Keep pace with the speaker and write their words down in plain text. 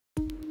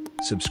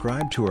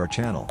Subscribe to our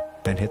channel,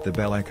 and hit the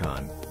bell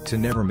icon, to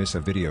never miss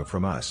a video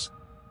from us.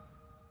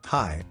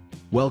 Hi.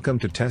 Welcome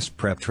to Test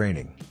Prep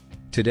Training.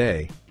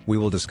 Today, we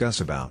will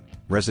discuss about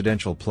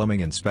Residential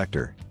Plumbing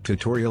Inspector,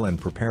 Tutorial and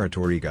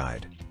Preparatory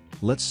Guide.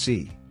 Let's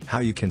see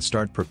how you can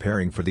start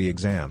preparing for the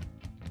exam.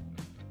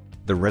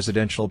 The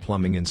Residential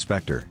Plumbing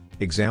Inspector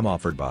exam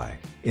offered by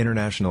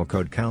International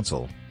Code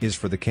Council is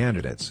for the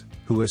candidates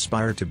who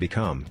aspire to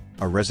become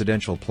a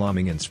residential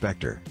plumbing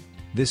inspector.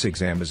 This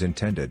exam is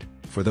intended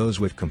for those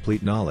with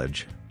complete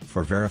knowledge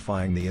for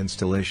verifying the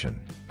installation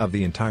of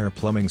the entire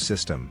plumbing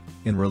system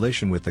in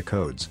relation with the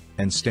codes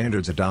and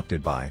standards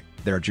adopted by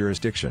their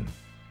jurisdiction.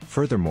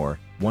 Furthermore,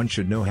 one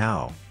should know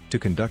how to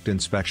conduct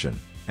inspection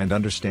and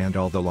understand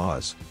all the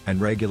laws and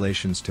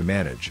regulations to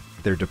manage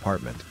their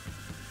department.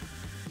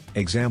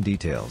 Exam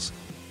details.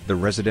 The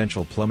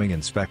Residential Plumbing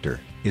Inspector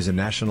is a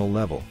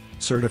national-level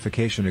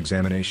certification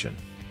examination.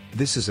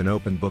 This is an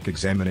open-book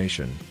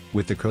examination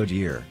with the code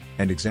year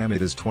and exam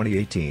it is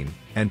 2018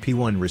 and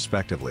P1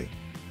 respectively.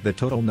 The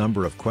total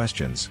number of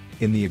questions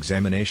in the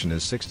examination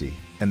is 60,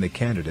 and the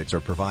candidates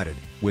are provided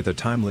with a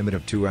time limit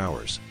of 2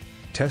 hours.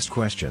 Test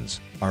questions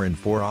are in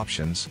 4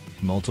 options,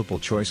 multiple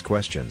choice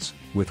questions,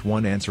 with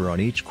 1 answer on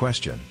each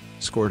question,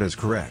 scored as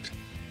correct.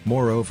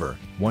 Moreover,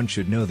 one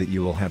should know that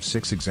you will have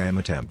 6 exam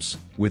attempts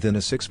within a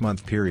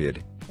 6-month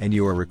period, and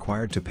you are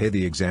required to pay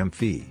the exam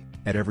fee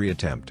at every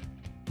attempt.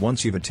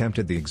 Once you've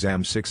attempted the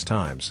exam 6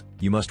 times,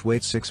 you must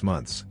wait 6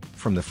 months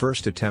from the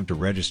first attempt to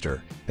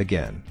register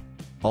again.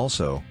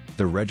 Also,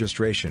 the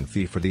registration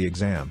fee for the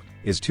exam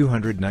is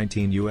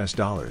 $219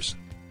 US.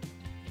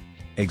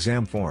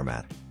 Exam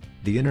format.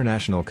 The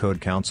International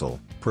Code Council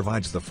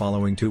provides the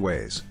following 2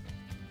 ways.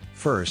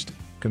 First,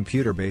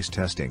 computer-based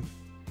testing.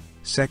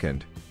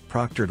 Second,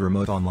 proctored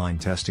remote online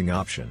testing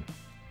option.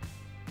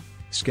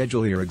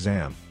 Schedule your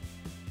exam.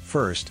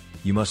 First,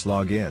 you must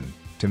log in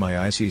to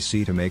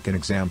MyICC to make an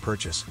exam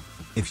purchase.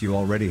 If you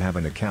already have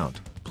an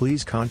account,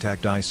 please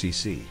contact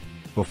ICC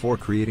before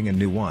creating a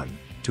new one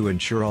to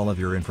ensure all of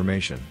your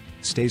information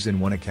stays in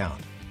one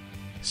account.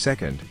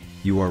 Second,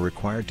 you are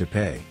required to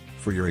pay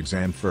for your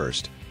exam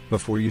first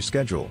before you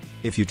schedule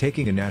if you're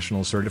taking a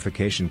National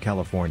Certification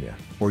California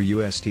or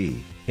UST,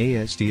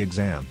 AST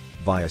exam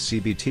via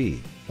CBT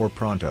or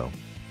Pronto.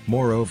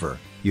 Moreover,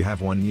 you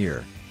have 1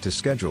 year to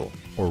schedule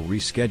or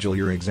reschedule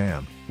your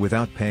exam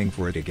without paying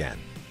for it again.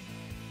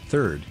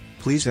 Third,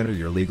 please enter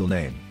your legal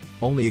name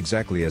only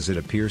exactly as it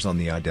appears on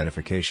the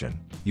identification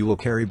you will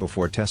carry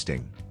before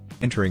testing.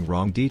 Entering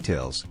wrong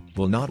details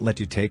will not let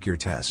you take your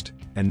test,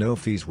 and no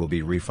fees will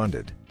be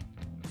refunded.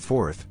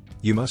 Fourth,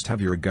 you must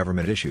have your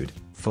government-issued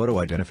photo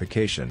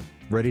identification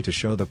ready to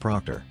show the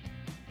proctor.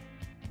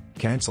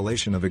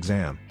 Cancellation of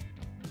exam.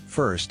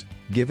 First,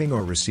 giving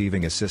or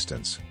receiving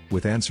assistance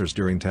with answers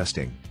during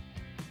testing.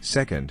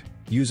 Second,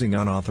 using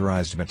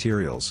unauthorized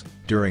materials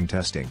during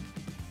testing.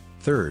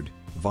 Third,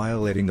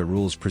 violating the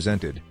rules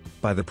presented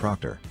by the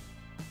proctor.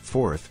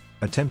 Fourth,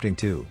 attempting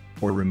to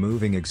or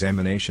removing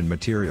examination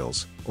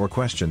materials or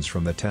questions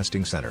from the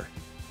testing center.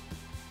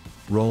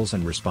 Roles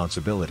and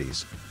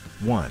responsibilities.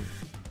 1.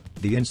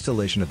 The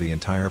installation of the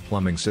entire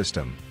plumbing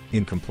system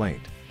in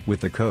compliance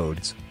with the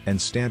codes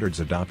and standards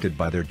adopted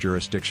by their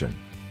jurisdiction.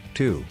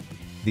 2.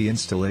 The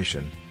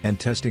installation and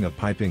testing of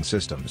piping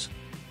systems.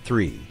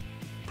 3.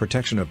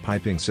 Protection of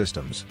piping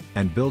systems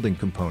and building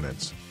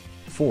components.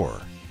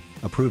 4.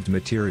 Approved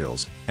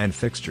materials and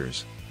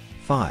fixtures.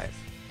 5.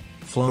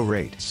 Flow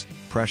rates,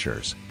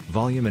 pressures,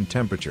 volume and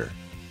temperature.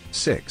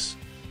 6.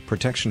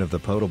 Protection of the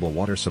potable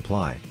water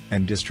supply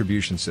and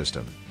distribution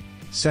system.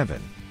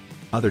 7.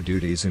 Other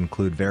duties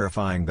include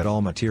verifying that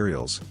all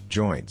materials,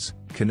 joints,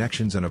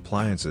 connections and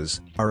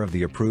appliances are of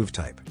the approved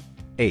type.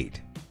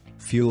 8.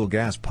 Fuel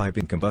gas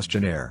piping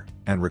combustion air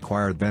and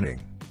required venting.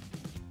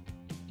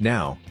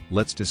 Now,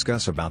 let's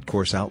discuss about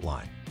course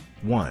outline.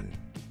 1.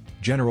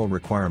 General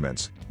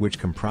requirements, which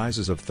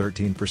comprises of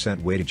 13%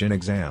 weightage in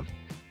exam.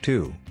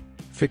 2.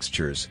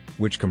 Fixtures,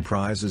 which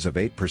comprises of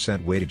 8%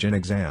 weightage in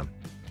exam.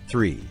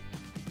 3.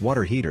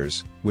 Water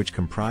heaters, which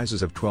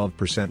comprises of 12%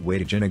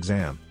 weightage in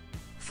exam.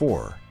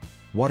 4.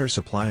 Water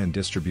supply and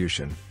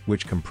distribution,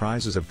 which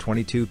comprises of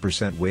 22%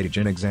 weightage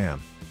in exam.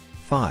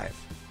 5.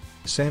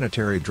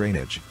 Sanitary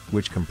drainage,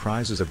 which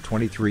comprises of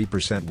 23%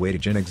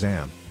 weightage in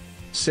exam.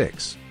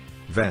 6.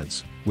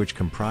 Vents, which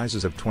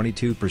comprises of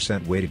 22%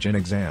 weightage in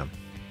exam.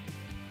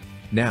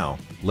 Now,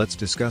 let's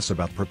discuss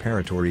about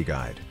preparatory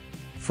guide.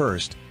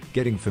 First,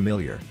 getting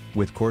familiar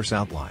with course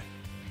outline.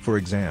 For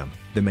exam,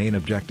 the main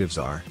objectives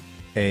are: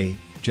 A.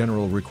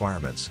 General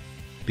requirements.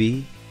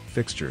 B.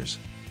 Fixtures.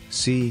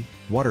 C.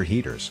 Water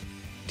heaters.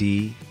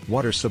 D.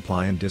 Water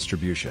supply and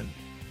distribution.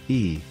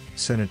 E.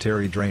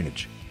 Sanitary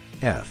drainage.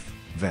 F.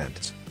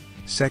 Vents.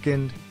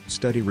 Second,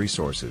 study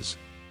resources.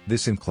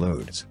 This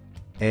includes: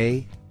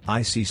 A.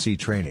 ICC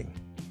training.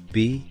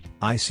 B.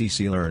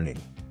 ICC learning.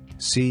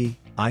 C.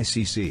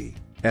 ICC,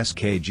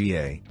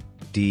 SKGA.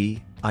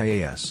 D.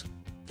 IAS.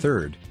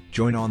 Third,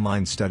 join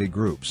online study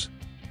groups.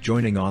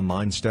 Joining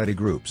online study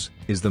groups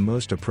is the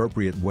most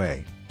appropriate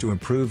way to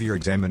improve your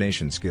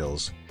examination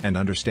skills and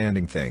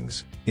understanding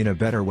things in a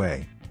better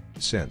way.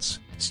 Since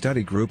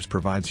study groups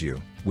provides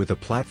you with a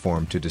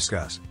platform to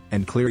discuss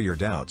and clear your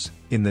doubts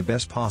in the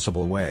best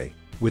possible way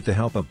with the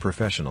help of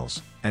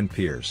professionals and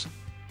peers.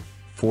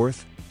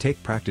 Fourth,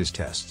 take practice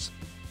tests.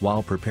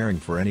 While preparing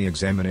for any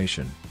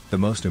examination, the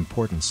most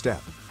important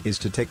step is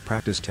to take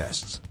practice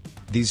tests.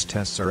 These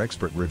tests are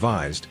expert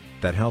revised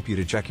that help you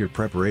to check your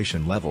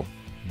preparation level,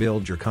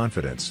 build your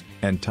confidence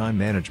and time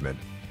management,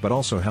 but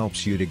also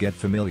helps you to get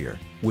familiar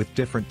with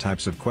different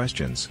types of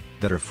questions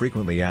that are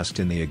frequently asked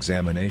in the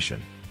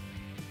examination.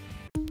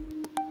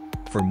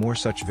 For more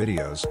such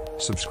videos,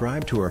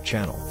 subscribe to our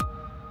channel.